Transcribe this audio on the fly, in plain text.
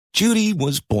Judy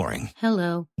was boring.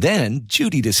 Hello. Then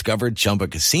Judy discovered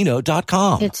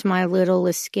ChumbaCasino.com. It's my little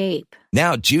escape.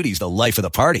 Now Judy's the life of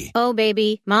the party. Oh,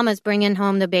 baby, mama's bringing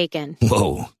home the bacon.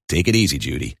 Whoa, take it easy,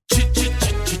 Judy.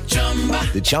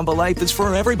 The Chumba life is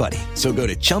for everybody. So go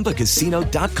to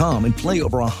ChumbaCasino.com and play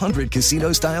over 100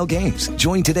 casino-style games.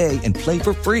 Join today and play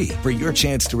for free for your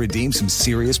chance to redeem some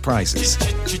serious prizes.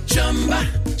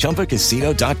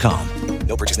 ChumbaCasino.com.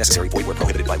 No purchase necessary. Void where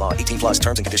prohibited by law. 18 plus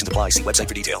terms and conditions apply. See website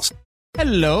for details.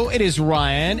 Hello, it is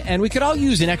Ryan, and we could all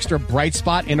use an extra bright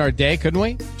spot in our day, couldn't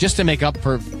we? Just to make up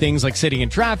for things like sitting in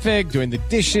traffic, doing the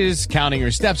dishes, counting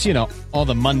your steps, you know, all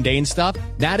the mundane stuff.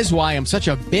 That is why I'm such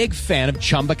a big fan of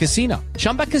Chumba Casino.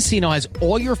 Chumba Casino has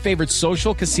all your favorite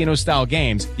social casino-style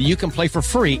games that you can play for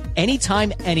free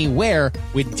anytime, anywhere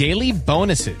with daily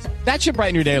bonuses. That should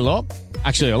brighten your day a little.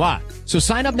 Actually, a lot. So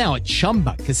sign up now at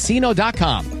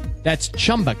ChumbaCasino.com. That's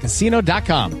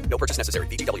ChumbaCasino.com. No purchase necessary.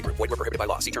 VGW Group. Void where prohibited by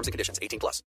law. See terms and conditions. 18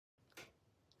 plus.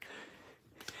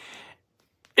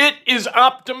 It is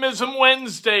Optimism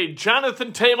Wednesday.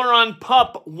 Jonathan Taylor on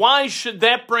PUP. Why should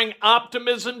that bring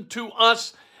optimism to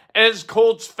us as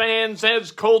Colts fans,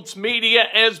 as Colts media,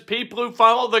 as people who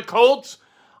follow the Colts?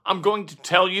 I'm going to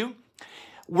tell you.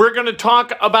 We're going to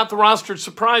talk about the roster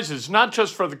surprises, not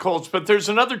just for the Colts, but there's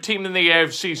another team in the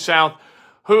AFC South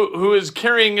who is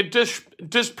carrying a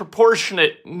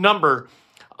disproportionate number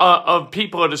of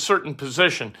people at a certain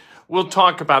position. We'll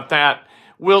talk about that.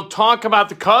 We'll talk about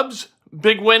the Cubs.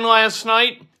 Big win last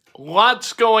night.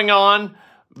 Lots going on.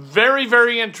 Very,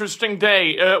 very interesting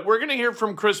day. We're going to hear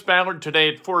from Chris Ballard today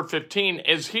at 4:15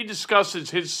 as he discusses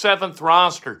his seventh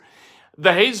roster.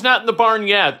 The hay's not in the barn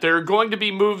yet. There are going to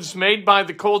be moves made by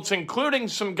the Colts, including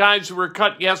some guys who were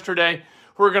cut yesterday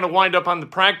who are going to wind up on the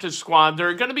practice squad. There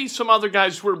are going to be some other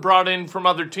guys who were brought in from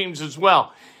other teams as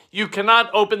well. You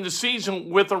cannot open the season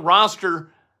with a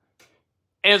roster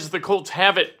as the Colts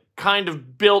have it kind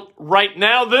of built right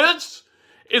now. This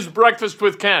is Breakfast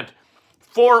with Kent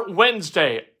for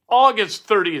Wednesday, August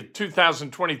 30th,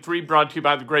 2023, brought to you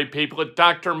by the great people at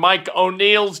Dr. Mike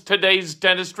O'Neill's Today's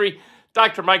Dentistry.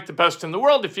 Dr. Mike, the best in the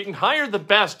world. If you can hire the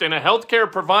best in a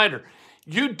healthcare provider,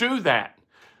 you do that.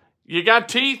 You got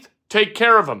teeth? Take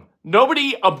care of them.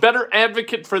 Nobody a better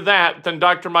advocate for that than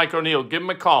Dr. Mike O'Neill. Give him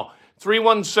a call.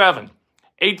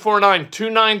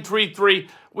 317-849-2933.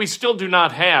 We still do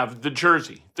not have the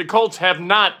jersey. The Colts have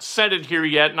not sent it here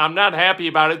yet, and I'm not happy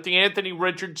about it. The Anthony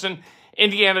Richardson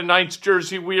Indiana Knights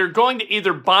jersey. We are going to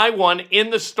either buy one in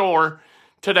the store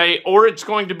today or it's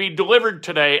going to be delivered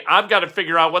today. I've got to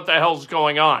figure out what the hell's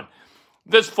going on.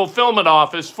 This fulfillment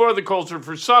office for the Colts or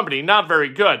for somebody, not very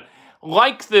good.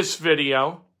 Like this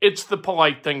video. It's the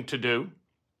polite thing to do.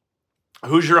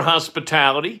 Hoosier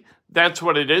Hospitality, that's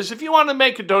what it is. If you want to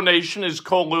make a donation, as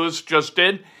Cole Lewis just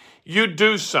did, you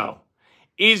do so.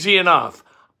 Easy enough.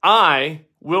 I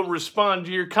will respond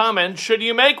to your comment should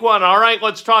you make one. All right,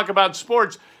 let's talk about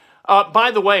sports.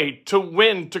 By the way,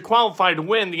 to qualify to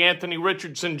win the Anthony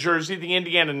Richardson jersey, the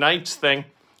Indiana Knights thing,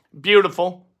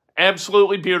 beautiful,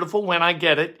 absolutely beautiful. When I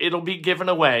get it, it'll be given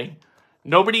away.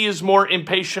 Nobody is more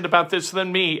impatient about this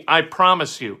than me, I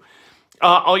promise you.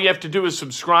 All you have to do is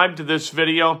subscribe to this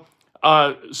video.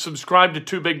 Subscribe to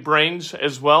Two Big Brains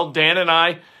as well. Dan and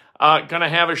I going to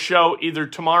have a show either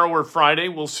tomorrow or Friday.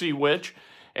 We'll see which.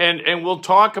 And we'll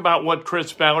talk about what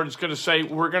Chris Ballard is going to say.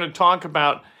 We're going to talk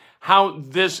about how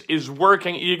this is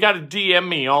working. You got to DM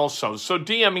me also. So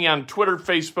DM me on Twitter,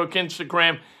 Facebook,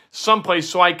 Instagram, someplace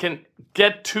so I can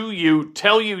get to you,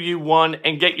 tell you you won,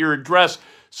 and get your address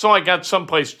so I got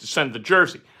someplace to send the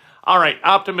jersey. All right,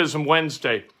 Optimism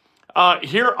Wednesday.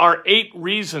 Here are 8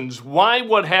 reasons why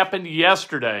what happened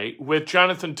yesterday with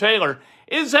Jonathan Taylor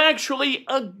is actually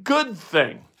a good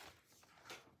thing.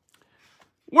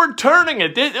 We're turning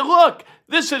it. Look,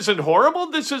 this isn't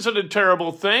horrible. This isn't a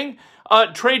terrible thing.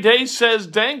 Trey Day says,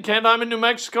 dang, Kent, I'm in New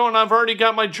Mexico and I've already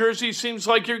got my jersey. Seems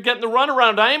like you're getting the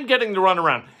runaround. I am getting the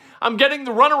runaround. I'm getting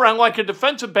the runaround like a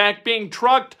defensive back being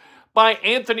trucked by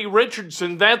Anthony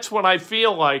Richardson. That's what I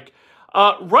feel like.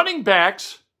 Running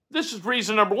backs, this is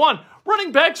reason number 1.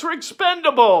 Running backs are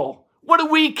expendable. What do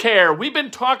we care? We've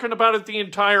been talking about it the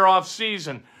entire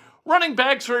offseason. Running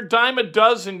backs are a dime a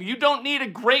dozen. You don't need a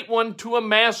great one to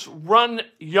amass run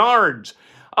yards.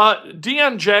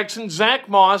 Deion Jackson, Zach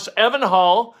Moss, Evan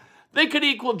Hall, they could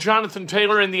equal Jonathan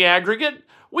Taylor in the aggregate.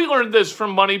 We learned this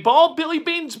from Moneyball. Billy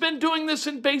Beane's been doing this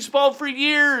in baseball for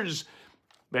years.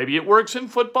 Maybe it works in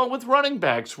football with running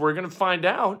backs. We're going to find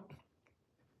out.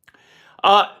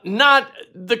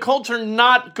 The Colts are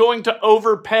not going to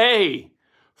overpay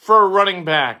for a running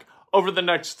back over the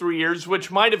next 3 years,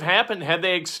 which might have happened had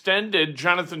they extended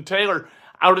Jonathan Taylor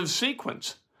out of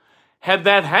sequence. Had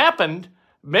that happened,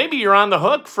 maybe you're on the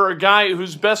hook for a guy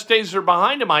whose best days are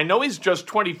behind him. I know he's just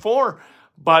 24,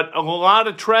 but a lot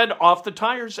of tread off the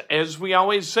tires. As we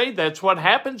always say, that's what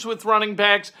happens with running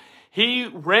backs. He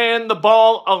ran the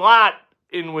ball a lot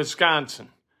in Wisconsin.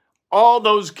 All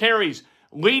those carries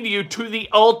lead you to the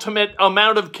ultimate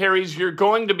amount of carries you're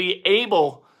going to be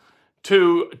able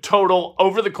to total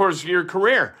over the course of your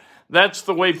career. That's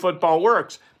the way football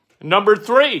works. Number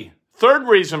 3, third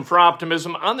reason for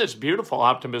optimism on this beautiful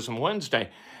Optimism Wednesday.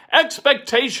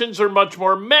 Expectations are much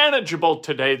more manageable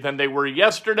today than they were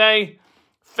yesterday.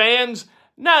 Fans,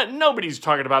 nobody's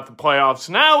talking about the playoffs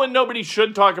now, and nobody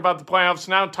should talk about the playoffs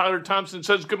now. Tyler Thompson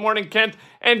says, good morning, Kent.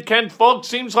 And Kent, folks,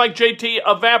 seems like JT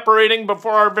evaporating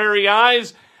before our very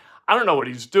eyes. I don't know what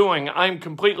he's doing. I'm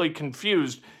completely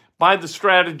confused by the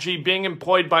strategy being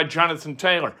employed by Jonathan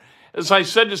Taylor. As I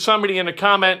said to somebody in a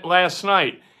comment last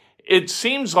night, it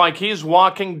seems like he's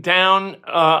walking down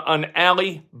an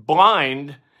alley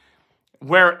blind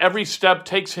where every step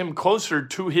takes him closer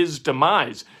to his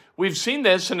demise. We've seen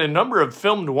this in a number of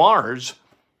film noirs.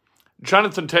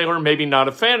 Jonathan Taylor, maybe not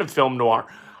a fan of film noir.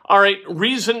 All right,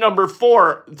 reason number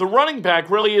 4, the running back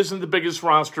really isn't the biggest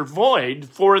roster void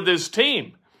for this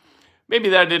team. Maybe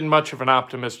that isn't much of an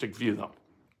optimistic view, though.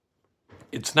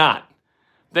 It's not.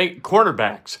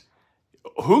 Cornerbacks.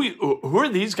 Who are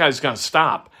these guys going to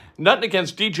stop? Nothing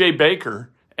against DJ Baker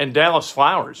and Dallas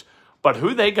Flowers, but who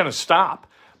are they going to stop?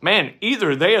 Man,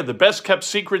 either they are the best kept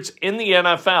secrets in the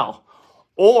NFL,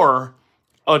 or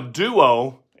a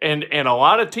duo, and a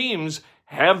lot of teams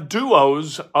have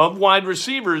duos of wide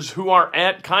receivers who are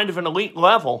at kind of an elite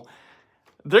level.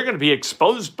 They're going to be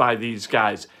exposed by these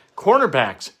guys.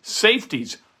 Cornerbacks,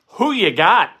 safeties, who you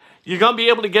got? You're going to be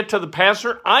able to get to the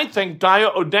passer? I think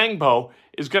Daya Odangbo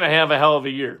is going to have a hell of a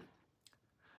year.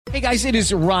 Hey guys, it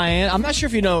is Ryan. I'm not sure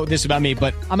if you know this about me,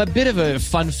 but I'm a bit of a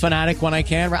fun fanatic when I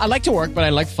can. I like to work, but I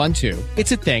like fun too.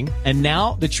 It's a thing. And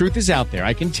now the truth is out there.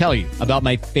 I can tell you about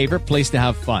my favorite place to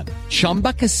have fun.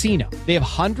 Chumba Casino. They have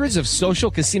hundreds of social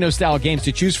casino style games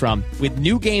to choose from with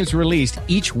new games released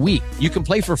each week. You can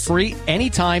play for free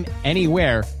anytime,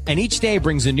 anywhere. And each day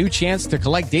brings a new chance to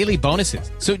collect daily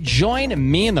bonuses. So join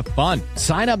me in the fun.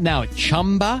 Sign up now at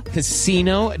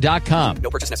ChumbaCasino.com. No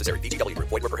purchase necessary. VGW.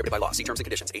 Void where prohibited by law. See terms and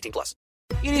conditions. 18+.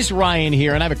 It is Ryan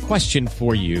here, and I have a question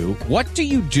for you. What do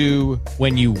you do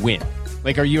when you win?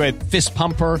 Like, are you a fist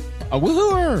pumper, a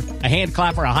woohooer, a hand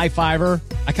clapper, a high fiver?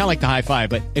 I kind of like the high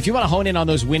five, but if you want to hone in on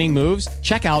those winning moves,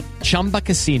 check out Chumba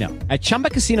Casino. At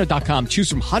ChumbaCasino.com, choose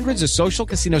from hundreds of social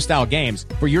casino-style games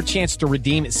for your chance to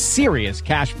redeem serious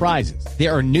cash prizes.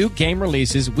 There are new game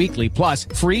releases weekly, plus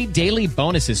free daily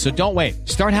bonuses, so don't wait.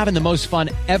 Start having the most fun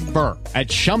ever at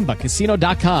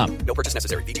ChumbaCasino.com. No purchase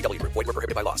necessary. VGW. Void where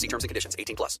prohibited by law. See terms and conditions.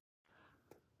 18+.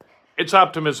 It's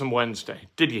Optimism Wednesday.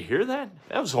 Did you hear that?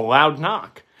 That was a loud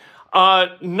knock.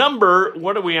 What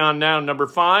are we on now? Number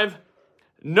 5.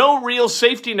 No real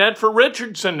safety net for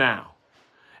Richardson now.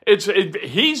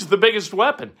 He's the biggest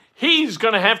weapon. He's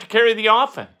going to have to carry the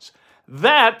offense.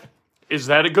 Is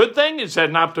that a good thing? Is that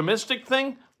an optimistic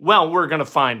thing? Well, we're going to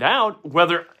find out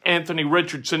whether Anthony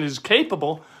Richardson is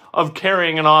capable of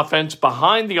carrying an offense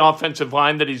behind the offensive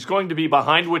line that he's going to be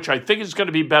behind, which I think is going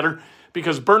to be better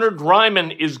because Bernard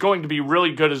Ryman is going to be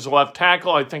really good as a left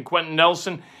tackle. I think Quentin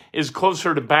Nelson is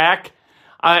closer to back.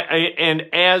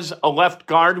 And as a left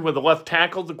guard with a left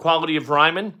tackle, the quality of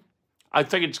Ryman, I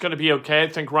think it's going to be okay. I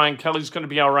think Ryan Kelly's going to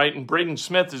be all right, and Braden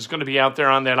Smith is going to be out there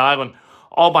on that island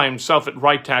all by himself at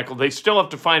right tackle. They still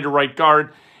have to find a right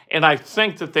guard, and I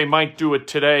think that they might do it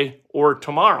today or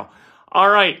tomorrow. All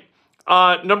right,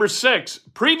 number 6,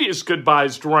 previous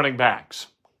goodbyes to running backs.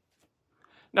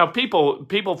 Now,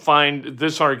 people find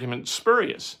this argument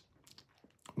spurious,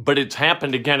 but it's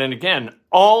happened again and again.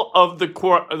 All of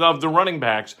the running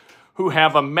backs who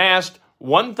have amassed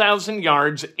 1,000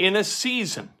 yards in a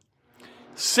season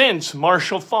since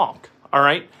Marshall Faulk, all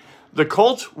right? The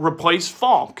Colts replaced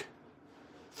Faulk.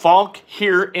 Faulk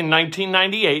here in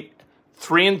 1998,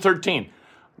 3-13.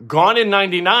 Gone in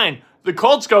 99, the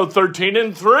Colts go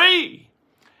 13-3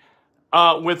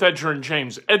 with Edgerrin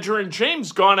James. Edgerrin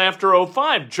James gone after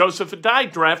 05. Joseph Adai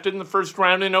drafted in the first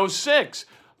round in 06.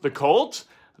 The Colts,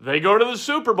 they go to the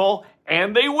Super Bowl,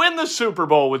 and they win the Super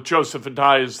Bowl with Joseph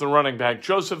Adai as the running back.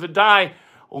 Joseph Adai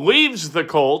leaves the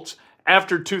Colts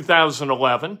after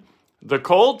 2011. The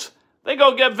Colts, they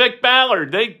go get Vic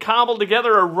Ballard. They cobble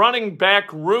together a running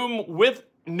back room with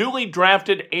newly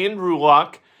drafted Andrew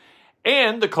Luck.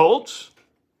 And the Colts,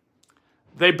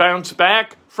 they bounce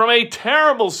back from a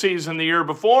terrible season the year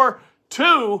before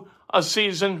to a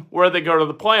season where they go to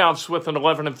the playoffs with an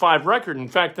 11-5 record. In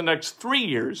fact, the next 3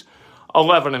 years,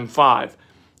 11-5.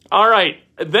 All right.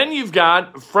 Then you've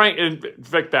got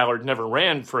Vic Ballard never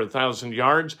ran for 1,000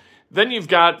 yards. Then you've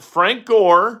got Frank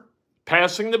Gore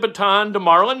passing the baton to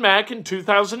Marlon Mack in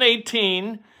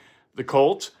 2018. The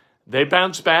Colts, they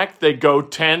bounce back. They go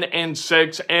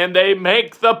 10-6, and they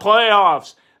make the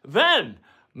playoffs. Then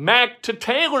Mack to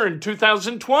Taylor in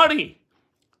 2020.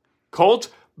 Colts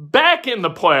back in the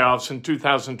playoffs in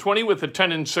 2020 with a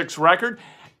 10-6 record.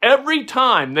 Every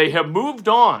time they have moved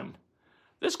on,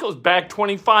 this goes back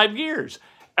 25 years.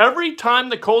 Every time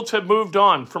the Colts have moved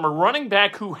on from a running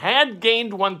back who had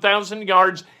gained 1,000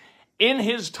 yards in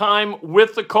his time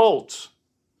with the Colts,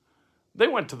 they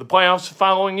went to the playoffs the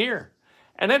following year.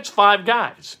 And that's 5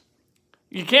 guys.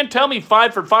 You can't tell me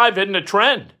 5 for 5 isn't a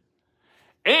trend.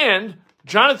 And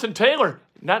Jonathan Taylor,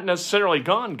 not necessarily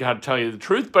gone, got to tell you the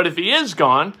truth, but if he is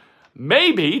gone,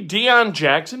 maybe Deion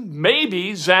Jackson,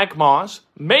 maybe Zach Moss,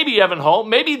 maybe Evan Hull,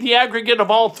 maybe the aggregate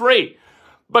of all 3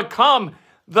 become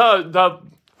the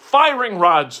firing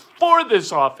rods for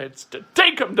this offense to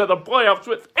take them to the playoffs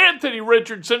with Anthony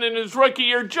Richardson in his rookie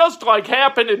year, just like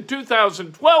happened in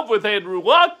 2012 with Andrew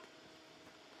Luck.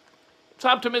 It's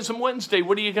Optimism Wednesday.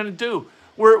 What are you going to do?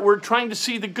 We're trying to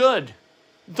see the good.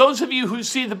 Those of you who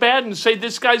see the bad and say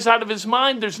this guy's out of his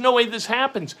mind, there's no way this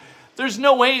happens. There's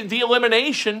no way the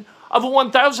elimination of a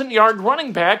 1,000-yard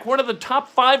running back, one of the top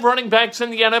 5 running backs in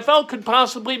the NFL, could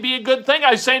possibly be a good thing.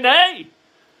 I say nay.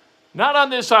 Not on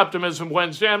this Optimism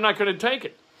Wednesday. I'm not going to take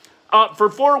it. For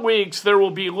 4 weeks, there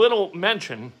will be little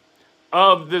mention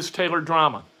of this Taylor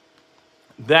drama.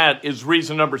 That is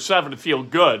reason number 7 to feel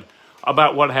good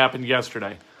about what happened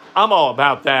yesterday. I'm all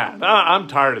about that. I'm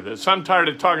tired of this. I'm tired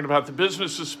of talking about the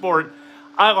business of sport.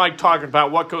 I like talking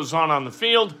about what goes on the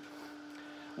field.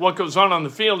 What goes on the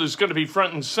field is going to be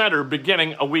front and center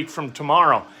beginning a week from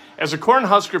tomorrow. As a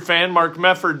Cornhusker fan, Mark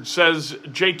Mefford says,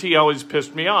 JT always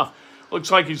pissed me off. Looks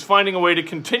like he's finding a way to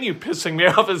continue pissing me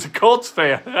off as a Colts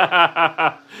fan.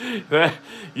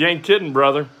 You ain't kidding,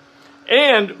 brother.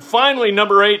 And finally,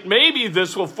 number 8, maybe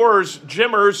this will force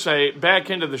Jim Irsay back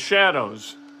into the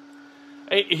shadows.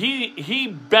 He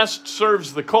best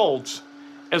serves the Colts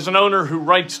as an owner who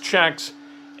writes checks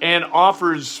and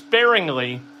offers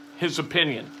sparingly his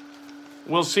opinion.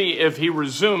 We'll see if he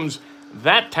resumes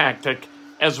that tactic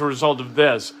as a result of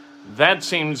this. That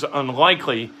seems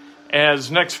unlikely,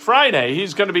 as next Friday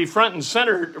he's going to be front and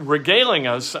center regaling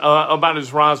us about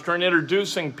his roster and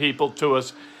introducing people to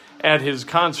us at his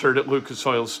concert at Lucas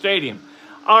Oil Stadium.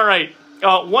 All right,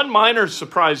 one minor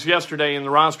surprise yesterday in the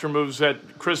roster moves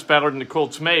that Chris Ballard and the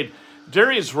Colts made.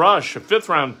 Darius Rush, a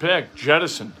 5th-round pick,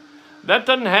 jettisoned. That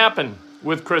doesn't happen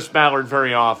with Chris Ballard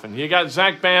very often. You got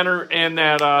Zach Banner and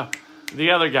that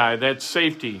the other guy, that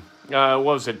safety, what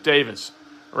was it, Davis,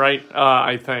 right,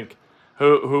 I think,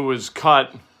 who was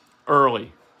cut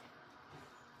early.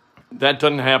 That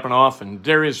doesn't happen often.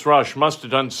 Darius Rush must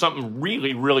have done something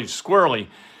really, really squirrely,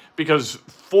 because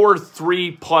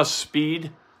 4.3 plus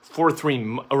speed,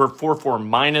 4.3 or 4.4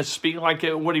 minus speed, like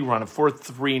what do you run, a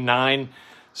 4.39,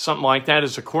 something like that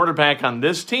as a quarterback on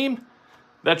this team?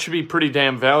 That should be pretty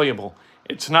damn valuable.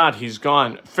 It's not. He's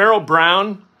gone. Farrell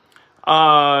Brown,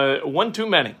 one too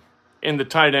many in the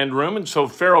tight end room, and so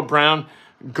Farrell Brown,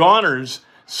 goners.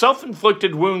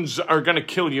 Self-inflicted wounds are going to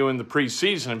kill you in the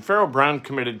preseason, and Farrell Brown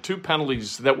committed 2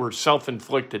 penalties that were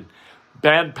self-inflicted.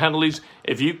 Bad penalties.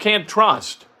 If you can't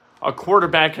trust a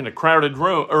quarterback in a crowded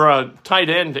room, or a tight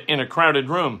end in a crowded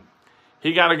room,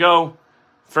 he got to go.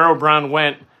 Farrell Brown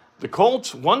went. The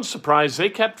Colts, one surprise, they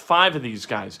kept 5 of these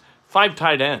guys, 5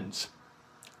 tight ends.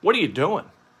 What are you doing?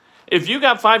 If you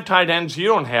got 5 tight ends, you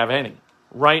don't have any,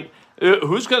 right?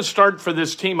 Who's going to start for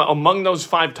this team among those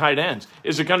 5 tight ends?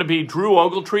 Is it going to be Drew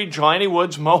Ogletree, Jelani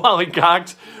Woods, Mo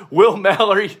Alley-Cox, Will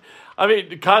Mallory,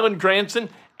 Kylan Granson?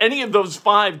 Any of those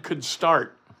 5 could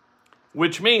start,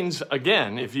 which means,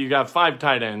 again, if you got 5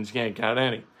 tight ends, you ain't got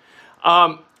any.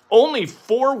 Only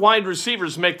 4 wide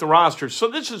receivers make the roster, so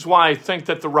this is why I think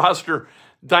that the roster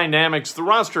dynamics, the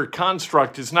roster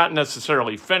construct is not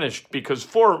necessarily finished, because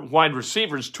 4 wide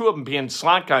receivers, 2 of them being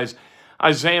slot guys,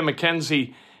 Isaiah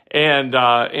McKenzie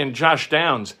and Josh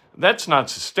Downs, that's not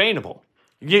sustainable.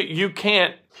 You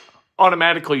can't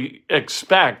automatically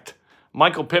expect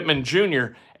Michael Pittman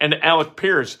Jr. and Alec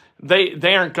Pierce.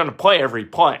 They aren't going to play every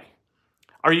play.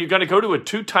 Are you going to go to a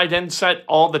 2 tight end set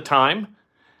all the time?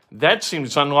 That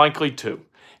seems unlikely too.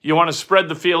 You want to spread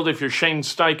the field if you're Shane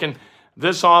Steichen.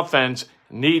 This offense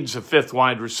needs a 5th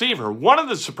wide receiver. One of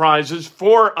the surprises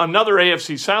for another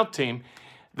AFC South team,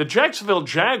 the Jacksonville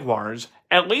Jaguars,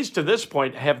 at least to this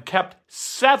point, have kept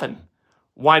 7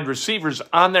 wide receivers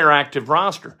on their active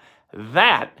roster.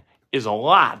 That is a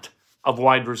lot of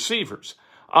wide receivers.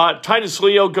 Titus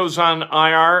Leo goes on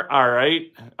IR. All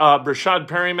right. Rashad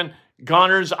Perryman,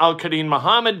 goners. Al-Qadim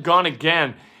Muhammad, gone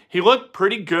again. He looked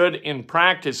pretty good in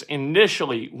practice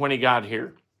initially when he got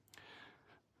here.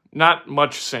 Not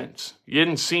much since. You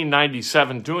didn't see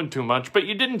 97 doing too much, but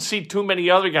you didn't see too many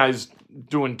other guys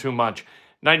doing too much.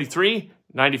 93,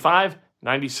 95,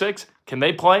 96, can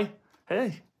they play?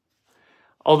 Hey.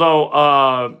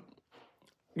 Although,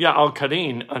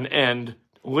 Al-Qadim, an end.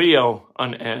 Leo,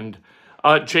 an end.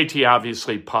 JT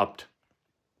obviously pupped.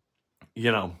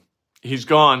 He's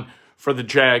gone for the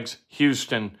Jags,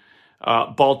 Houston,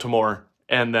 Baltimore,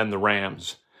 and then the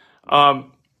Rams.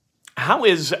 How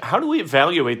do we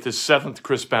evaluate this 7th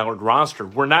Chris Ballard roster?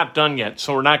 We're not done yet,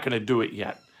 so we're not going to do it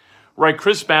yet. Right,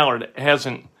 Chris Ballard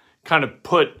hasn't kind of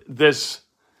put this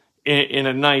in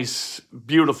a nice,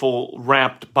 beautiful,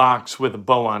 wrapped box with a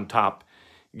bow on top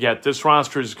yet. This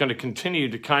roster is going to continue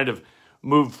to kind of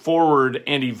move forward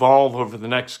and evolve over the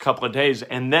next couple of days,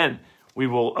 and then we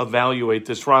will evaluate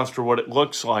this roster, what it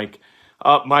looks like.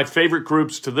 My favorite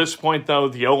groups to this point, though,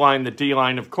 the O-line, the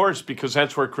D-line, of course, because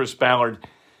that's where Chris Ballard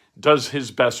does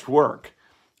his best work.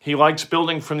 He likes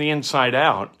building from the inside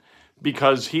out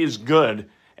because he is good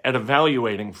at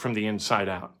evaluating from the inside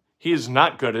out. He is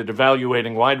not good at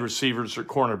evaluating wide receivers or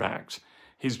cornerbacks.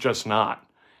 He's just not.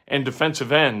 And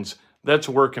defensive ends, that's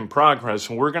a work in progress,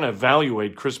 and we're going to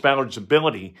evaluate Chris Ballard's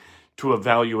ability to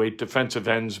evaluate defensive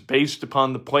ends based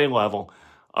upon the play level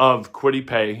of Kwity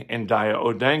Paye and Daya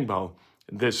Odangbo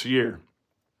this year.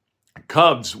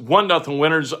 Cubs, 1-0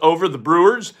 winners over the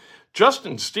Brewers.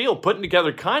 Justin Steele putting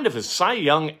together kind of a Cy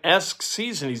Young-esque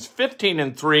season. He's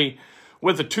 15-3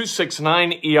 with a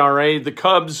 2.69 ERA. The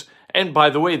Cubs, and by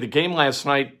the way, the game last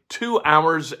night, 2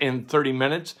 hours and 30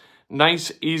 minutes.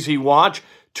 Nice, easy watch.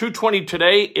 2:20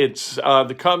 today, it's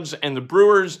the Cubs and the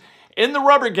Brewers in the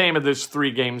rubber game of this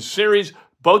 3-game series.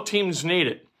 Both teams need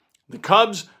it. The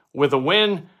Cubs, with a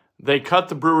win, they cut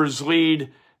the Brewers'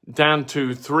 lead down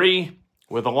to 3.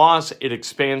 With a loss, it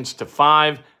expands to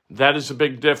 5. That is a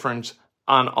big difference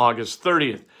on August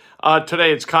 30th.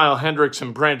 Today, it's Kyle Hendricks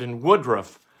and Brandon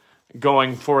Woodruff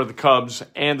going for the Cubs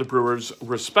and the Brewers,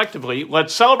 respectively.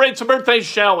 Let's celebrate some birthdays,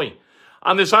 shall we?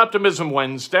 On this Optimism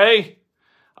Wednesday,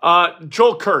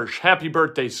 Joel Kirsch, happy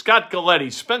birthday. Scott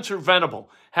Galletti, Spencer Venable,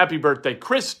 happy birthday.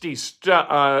 Christy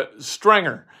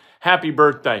Strenger, happy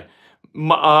birthday.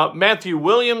 Matthew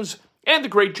Williams and the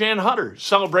great Jan Hutter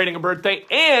celebrating a birthday.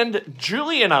 And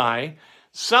Julie and I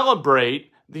celebrate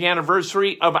the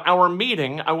anniversary of our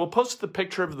meeting. I will post the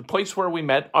picture of the place where we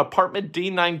met, apartment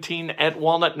D19 at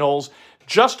Walnut Knolls,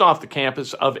 just off the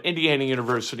campus of Indiana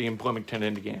University in Bloomington,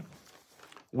 Indiana.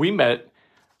 We met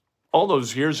all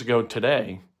those years ago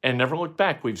today and never looked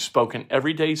back. We've spoken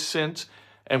every day since,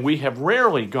 and we have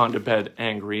rarely gone to bed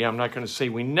angry. I'm not going to say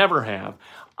we never have.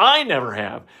 I never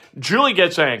have. Julie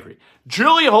gets angry.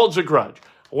 Julie holds a grudge.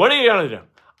 What are you going to do?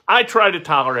 I try to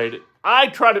tolerate it.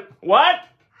 What?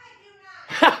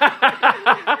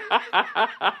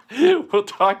 We'll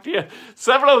talk to you.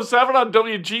 7:07 on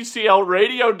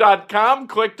WGCLradio.com.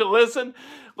 Click to listen.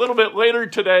 A little bit later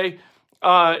today,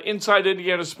 Inside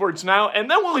Indiana Sports Now.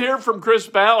 And then we'll hear from Chris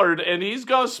Ballard, and he's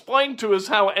going to explain to us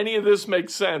how any of this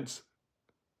makes sense.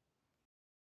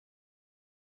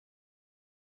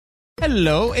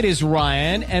 Hello, it is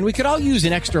Ryan, and we could all use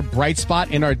an extra bright spot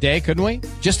in our day, couldn't we?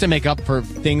 Just to make up for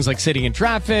things like sitting in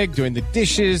traffic, doing the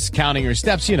dishes, counting your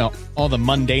steps, all the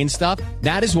mundane stuff.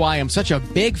 That is why I'm such a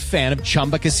big fan of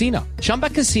Chumba Casino. Chumba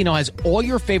Casino has all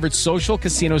your favorite social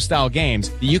casino-style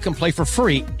games that you can play for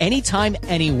free anytime,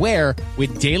 anywhere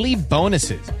with daily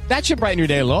bonuses. That should brighten your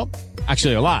day a little.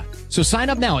 Actually, a lot. So sign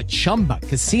up now at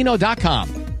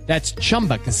ChumbaCasino.com. That's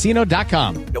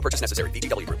ChumbaCasino.com. No purchase necessary.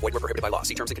 VGW Group. Void where prohibited by law.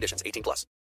 See terms and conditions. 18+.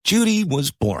 Judy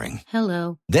was boring.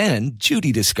 Hello. Then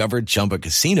Judy discovered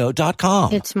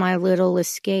ChumbaCasino.com. It's my little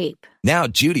escape. Now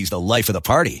Judy's the life of the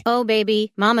party. Oh,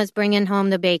 baby, mama's bringing home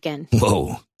the bacon.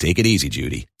 Whoa, take it easy,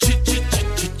 Judy.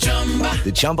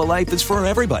 The Chumba life is for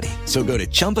everybody. So go to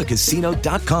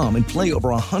ChumbaCasino.com and play over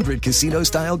 100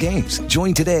 casino-style games.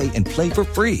 Join today and play for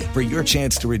free for your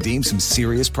chance to redeem some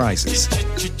serious prizes.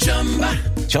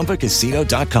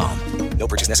 ChumbaCasino.com. No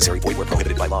purchase necessary. Void where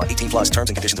prohibited by law. 18+. Terms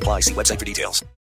and conditions apply. See website for details.